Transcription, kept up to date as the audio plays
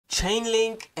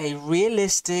Chainlink, a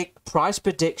realistic price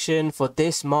prediction for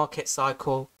this market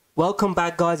cycle. Welcome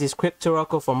back guys, it's Crypto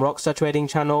Rocko from Rockstar Trading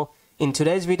Channel. In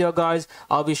today's video guys,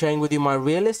 I'll be sharing with you my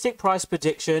realistic price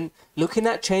prediction, looking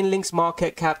at Chainlink's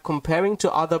market cap, comparing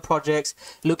to other projects,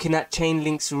 looking at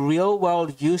Chainlink's real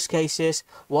world use cases,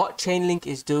 what Chainlink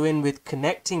is doing with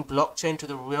connecting blockchain to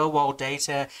the real world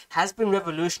data has been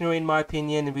revolutionary in my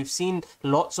opinion, and we've seen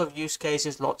lots of use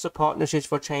cases, lots of partnerships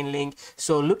for Chainlink.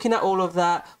 So looking at all of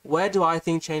that, where do I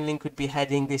think Chainlink could be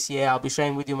heading this year? I'll be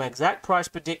sharing with you my exact price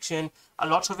prediction. A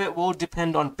lot of it will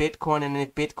depend on Bitcoin, and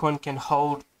if Bitcoin can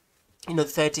hold the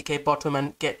 30k bottom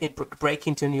and get it break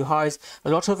into new highs. A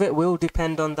lot of it will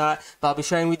depend on that, but I'll be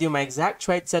sharing with you my exact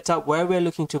trade setup, where we're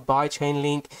looking to buy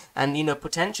Chainlink, and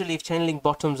potentially if Chainlink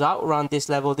bottoms out around this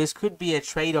level, this could be a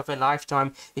trade of a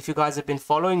lifetime. If you guys have been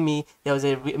following me, there was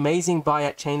an amazing buy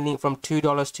at Chainlink from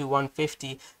 $2 to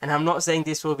 $150, and I'm not saying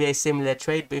this will be a similar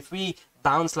trade, but if we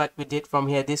bounce like we did from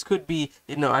here, this could be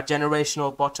a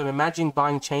generational bottom. Imagine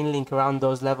buying Chainlink around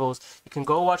those levels. You can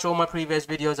go watch all my previous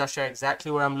videos. I share exactly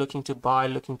where I'm looking to buy,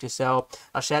 looking to sell.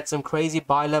 I shared some crazy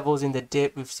buy levels in the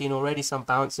dip. We've seen already some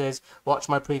bounces. Watch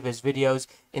my previous videos.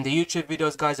 In the YouTube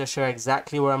videos guys, I share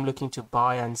exactly where I'm looking to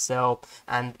buy and sell,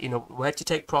 and where to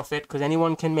take profit, because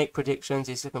anyone can make predictions.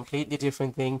 It's a completely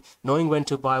different thing knowing when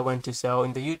to buy, when to sell.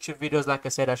 In the YouTube videos, like I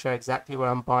said, I share exactly where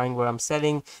I'm buying, where I'm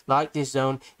selling, like this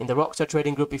zone. In the Rockstar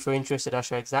Trading group, if you're interested, I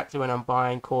share exactly when I'm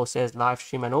buying, courses, live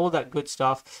stream, and all that good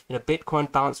stuff.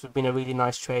 Bitcoin bounce would been a really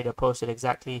nice trade. I posted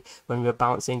exactly when we were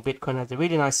bouncing. Bitcoin has a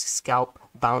really nice scalp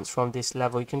bounce from this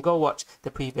level. You can go watch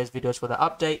the previous videos for the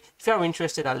update. If you're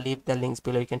interested, I'll leave the links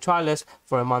below. You can trial us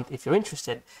for a month if you're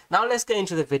interested. Now let's get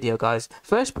into the video guys.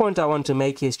 First point I want to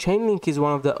make is Chainlink is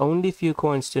one of the only few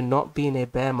coins to not be in a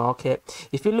bear market.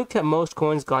 If you look at most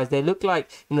coins guys, they look like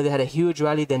they had a huge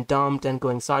rally, then dumped and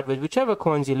going sideways. Whichever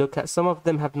coins you look at, some of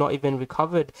them have not even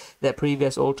recovered their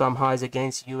previous all-time highs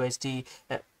against USD.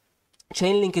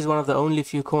 Chainlink is one of the only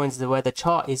few coins where the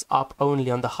chart is up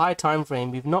only on the high time frame.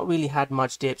 We've not really had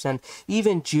much dips, and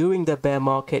even during the bear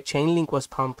market, Chainlink was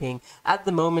pumping. At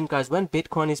the moment, guys, when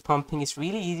Bitcoin is pumping, it's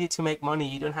really easy to make money.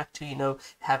 You don't have to,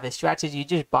 have a strategy. You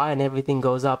just buy and everything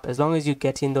goes up. As long as you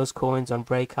get in those coins on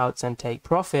breakouts and take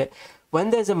profit. When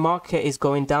there's a market is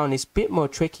going down, it's a bit more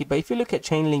tricky. But if you look at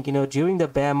Chainlink, during the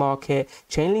bear market,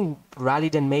 Chainlink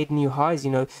rallied and made new highs.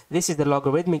 This is the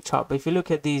logarithmic chart. But if you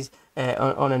look at these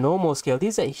on a normal scale,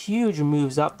 these are huge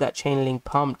moves up that Chainlink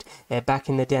pumped back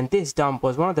in the day. And this dump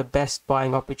was one of the best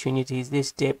buying opportunities.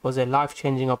 This dip was a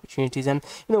life-changing opportunities. And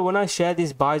when I share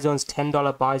these buy zones,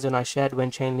 $10 buy zone I shared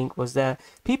when Chainlink was there,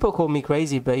 people call me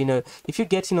crazy. But if you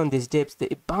get in on these dips,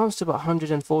 it bounced about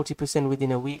 140%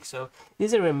 within a week. So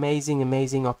these are amazing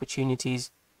opportunities.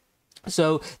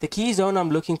 So the key zone I'm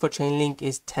looking for Chainlink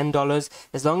is $10.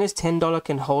 As long as $10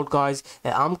 can hold guys,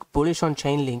 I'm bullish on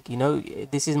Chainlink.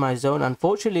 This is my zone.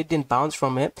 Unfortunately, it didn't bounce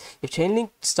from it. If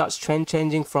Chainlink starts trend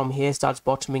changing from here, starts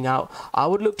bottoming out, I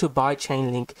would look to buy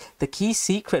Chainlink. The key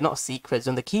secret, not secret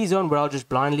zone, the key zone where I'll just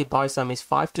blindly buy some is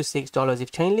 $5 to $6.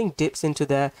 If Chainlink dips into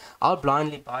there, I'll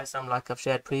blindly buy some like I've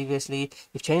shared previously.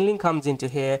 If Chainlink comes into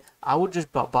here, I would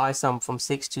just buy some from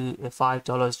 $6 to $5.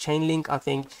 Chainlink, I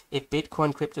think if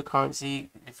Bitcoin cryptocurrency,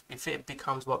 if it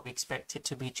becomes what we expect it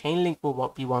to be, Chainlink will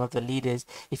be one of the leaders.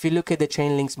 If you look at the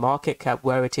Chainlink's market cap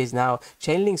where it is now,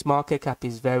 Chainlink's market cap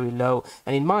is very low,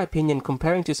 and in my opinion,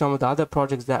 comparing to some of the other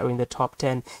projects that are in the top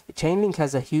 10, Chainlink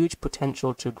has a huge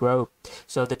potential to grow.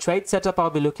 So the trade setup I'll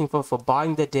be looking for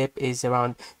buying the dip is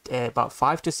around about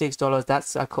 $5 to $6.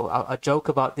 That's a joke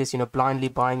about this, blindly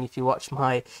buying. If you watch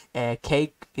my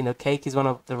cake, cake is one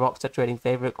of the Rockstar Trading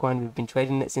favorite coin. We've been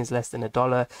trading it since less than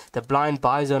 $1. The blind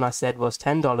buy zone I said was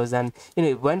 $10, and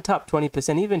it went up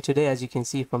 20%. Even today, as you can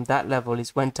see from that level,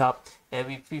 it went up.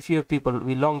 Few people,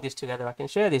 we long this together. I can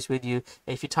share this with you.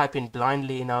 If you type in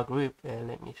blindly in our group,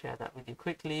 let me share that with you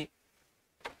quickly.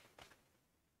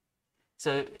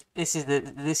 So this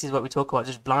is what we talk about,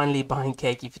 just blindly buying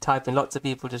cake. If you type in, lots of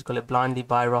people just call it blindly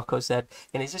buy, Rocko said.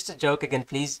 And it's just a joke again,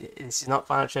 please. This is not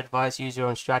financial advice. Use your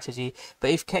own strategy. But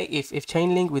if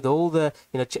Chainlink with all the,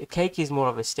 cake is more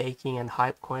of a staking and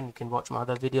hype coin. You can watch my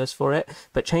other videos for it.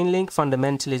 But Chainlink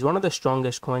fundamentally is one of the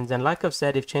strongest coins. And like I've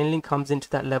said, if Chainlink comes into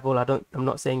that level, I'm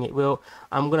not saying it will,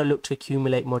 I'm going to look to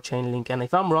accumulate more Chainlink. And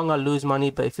if I'm wrong, I'll lose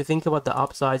money. But if you think about the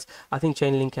upsides, I think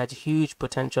Chainlink has huge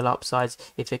potential upsides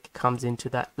if it comes in into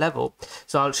that level.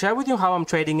 So I'll share with you how I'm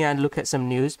trading it and look at some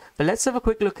news, but let's have a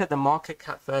quick look at the market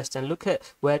cap first and look at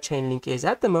where Chainlink is.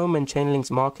 At the moment,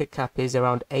 Chainlink's market cap is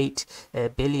around 8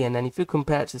 billion, and if you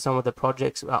compare it to some of the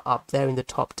projects up there in the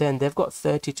top 10, they've got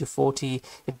 30 to 40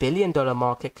 billion dollar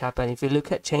market cap. And if you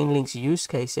look at Chainlink's use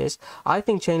cases, I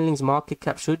think Chainlink's market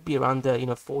cap should be around the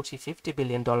 40-50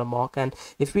 billion dollar mark. And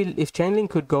if Chainlink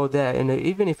could go there,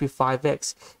 even if we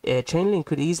 5x, Chainlink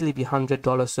could easily be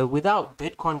 $100. So without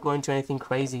Bitcoin going to anything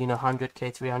crazy,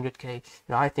 100k, 300k,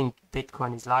 I think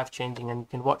Bitcoin is life changing. And you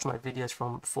can watch my videos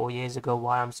from 4 years ago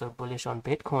why I'm so bullish on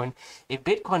Bitcoin. If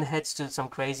Bitcoin heads to some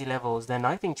crazy levels, then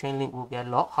I think Chainlink will be a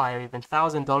lot higher. Even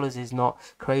 $1,000 is not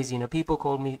crazy. People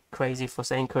called me crazy for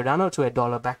saying Cardano to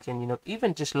 $1 back in,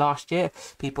 even just last year,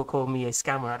 people called me a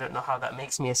scammer. I don't know how that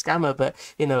makes me a scammer, but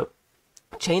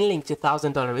Chainlink to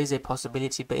 $1,000 is a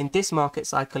possibility, but in this market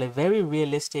cycle, a very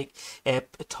realistic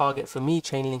target for me,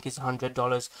 Chainlink, is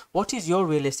 $100. What is your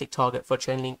realistic target for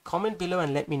Chainlink? Comment below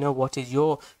and let me know what is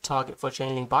your target for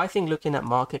Chainlink. But I think looking at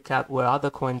market cap where other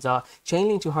coins are,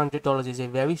 Chainlink to $100 is a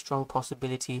very strong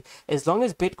possibility. As long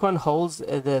as Bitcoin holds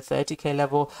the 30k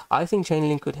level, I think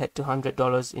Chainlink could head to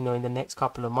 $100, in the next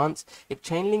couple of months. If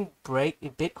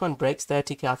Bitcoin breaks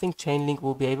 30k, I think Chainlink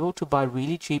will be able to buy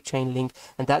really cheap Chainlink,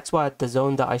 and that's why the zone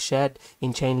that I shared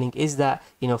in Chainlink is that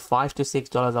 $5 to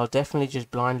 $6. I'll definitely just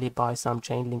blindly buy some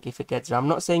Chainlink if it gets there. I'm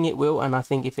not saying it will, and I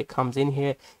think if it comes in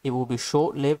here, it will be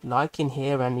short-lived like in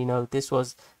here. And this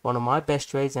was one of my best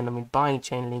trades, and buying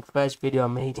Chainlink, first video I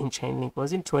made in Chainlink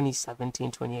was in 2017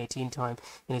 2018 time,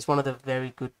 and it's one of the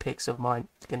very good picks of mine.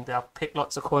 I've picked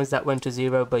lots of coins that went to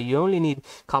zero, but you only need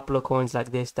a couple of coins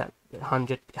like this that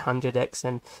 100x,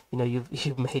 and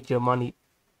you've made your money.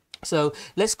 So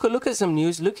let's look at some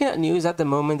news. Looking at news at the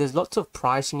moment, there's lots of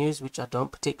price news, which I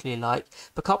don't particularly like.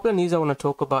 But a couple of news I want to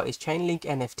talk about is Chainlink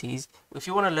NFTs. If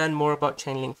you want to learn more about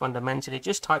Chainlink fundamentally,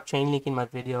 just type Chainlink in my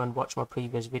video and watch my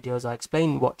previous videos. I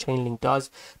explain what Chainlink does.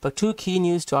 But two key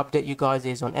news to update you guys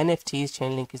is on NFTs.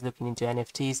 Chainlink is looking into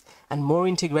NFTs and more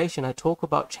integration. I talk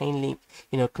about Chainlink,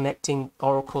 connecting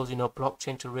oracles,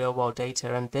 blockchain to real world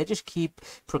data, and they just keep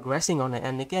progressing on it.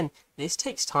 And again, this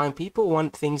takes time. People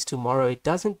want things tomorrow. It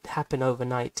doesn't happen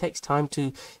overnight. It takes time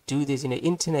to do this.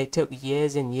 Internet took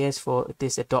years and years for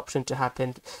this adoption to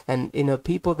happen, and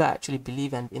people that actually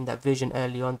believe in that vision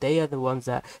early on, they are the ones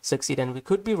that succeed. And we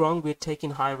could be wrong. We're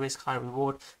taking high risk, high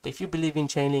reward, but if you believe in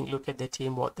Chainlink, look at the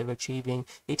team, what they're achieving.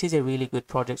 It is a really good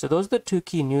project. So those are the two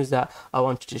key news that I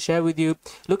wanted to share with you.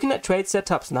 Looking at trade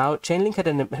setups now, Chainlink had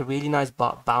a really nice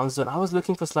bounce zone. I was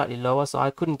looking for slightly lower, so I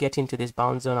couldn't get into this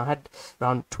bounce zone. I had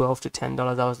around $12 to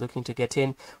 $10 I was looking to get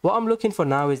in. What I'm looking for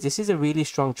now is this is a really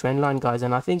strong trend line, guys,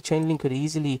 and I think Chainlink could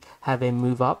easily have a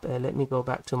move up. Let me go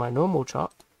back to my normal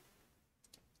chart.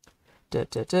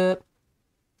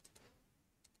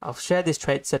 I'll share this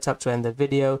trade setup to end the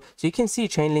video. So you can see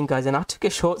Chainlink, guys, and I took a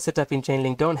short setup in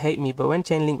Chainlink. Don't hate me, but when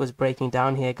Chainlink was breaking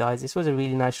down here, guys, this was a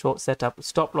really nice short setup.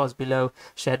 Stop loss below,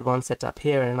 shared one setup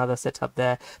here and another setup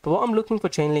there. But what I'm looking for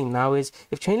Chainlink now is,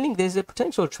 if Chainlink, there's a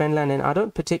potential trend line, and I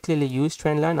don't particularly use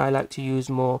trend line. I like to use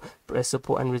more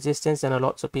support and resistance, and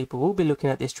lots of people will be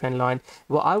looking at this trend line.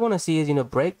 What I want to see is,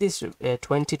 break this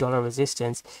 $20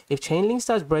 resistance. If Chainlink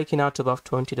starts breaking out above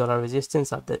 $20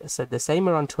 resistance, I said the same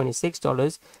around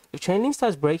 $26. If Chainlink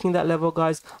starts breaking that level,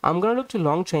 guys, I'm going to look to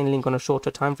long Chainlink on a shorter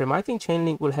time frame. I think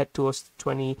Chainlink will head towards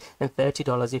 $20 and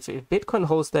 $30. If Bitcoin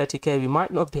holds 30k, we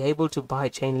might not be able to buy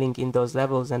Chainlink in those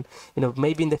levels, and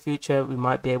maybe in the future we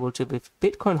might be able to. But if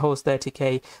Bitcoin holds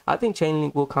 30k, I think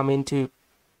Chainlink will come into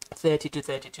 $30 to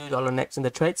 $32 next. In the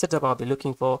trade setup I'll be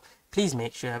looking for, please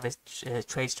make sure you have a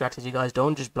trade strategy, guys.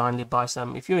 Don't just blindly buy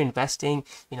some. If you're investing,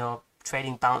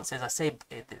 trading bounces, I say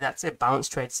that's a bounce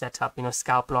trade setup,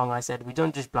 scalp long. I said we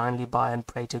don't just blindly buy and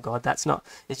pray to God. That's not,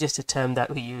 it's just a term that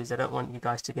we use. I don't want you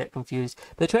guys to get confused.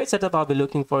 The trade setup I'll be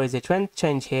looking for is a trend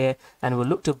change here, and we'll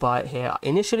look to buy it here.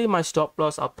 Initially my stop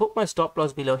loss, I'll put my stop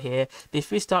loss below here.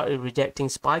 If we started rejecting,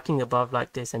 spiking above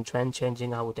like this and trend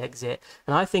changing, I would exit.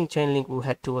 And I think Chainlink will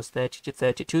head towards $30 to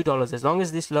 $32. As long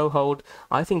as this low hold,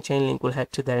 I think Chainlink will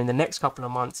head to there in the next couple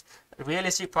of months.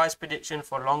 Realistic price prediction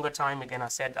for longer time, again, I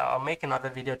said I'll make another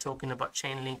video talking about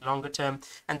Chainlink longer term,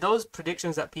 and those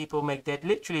predictions that people make, they're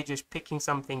literally just picking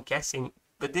something, guessing.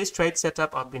 But this trade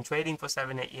setup, I've been trading for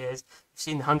 7-8 years. You've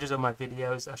seen hundreds of my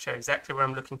videos. I share exactly where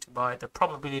I'm looking to buy. The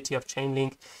probability of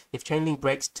Chainlink, if Chainlink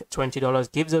breaks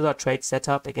 $20, gives us our trade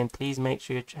setup. Again, please make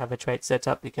sure you have a trade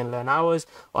setup. You can learn ours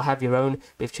or have your own.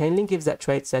 But if Chainlink gives that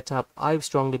trade setup, I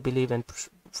strongly believe and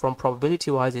from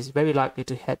probability wise is very likely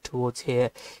to head towards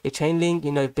here. If Chainlink,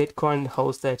 if Bitcoin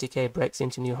holds 30k, breaks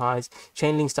into new highs,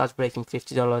 Chainlink starts breaking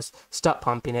 $50, start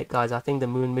pumping it, guys. I think the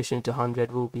moon mission to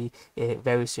 100 will be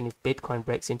very soon if Bitcoin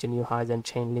breaks into new highs and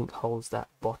Chainlink holds that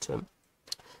bottom.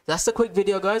 That's the quick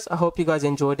video, guys. I hope you guys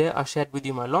enjoyed it. I shared with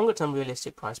you my longer term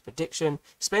realistic price prediction,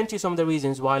 explained to you some of the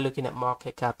reasons why looking at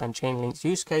market cap and Chainlink's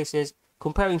use cases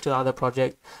comparing to other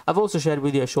projects. I've also shared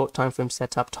with you a short time frame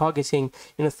setup targeting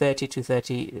 $30 to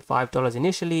 $35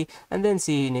 initially, and then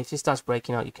see if it starts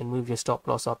breaking out, you can move your stop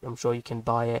loss up. I'm sure you can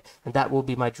buy it, and that will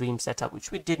be my dream setup,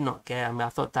 which we did not get. I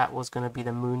thought that was going to be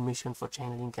the moon mission for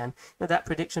Chainlink, and that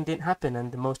prediction didn't happen.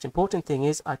 And the most important thing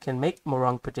is I can make more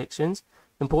wrong predictions.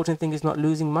 Important thing is not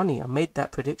losing money. I made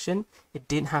that prediction, it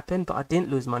didn't happen, but I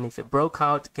didn't lose money. If it broke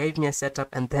out, gave me a setup,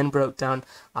 and then broke down,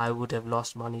 I would have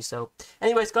lost money. So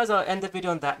anyways, guys, I'll end the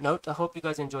video on that note. I hope you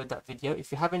guys enjoyed that video.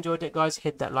 If you have enjoyed it, guys,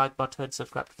 hit that like button,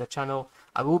 subscribe to the channel.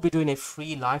 I will be doing a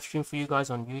free live stream for you guys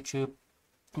on YouTube.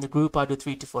 In the group, I do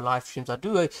 3 to 4 live streams. I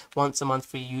do a once a month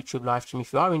free YouTube live stream.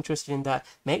 If you are interested in that,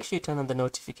 make sure you turn on the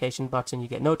notification button. You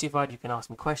get notified. You can ask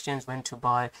me questions, when to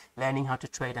buy, learning how to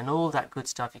trade, and all that good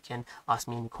stuff. You can ask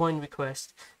me any coin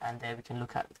request, and there we can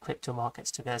look at crypto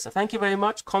markets together. So thank you very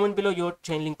much. Comment below your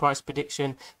Chainlink price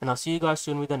prediction, and I'll see you guys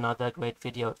soon with another great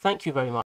video. Thank you very much.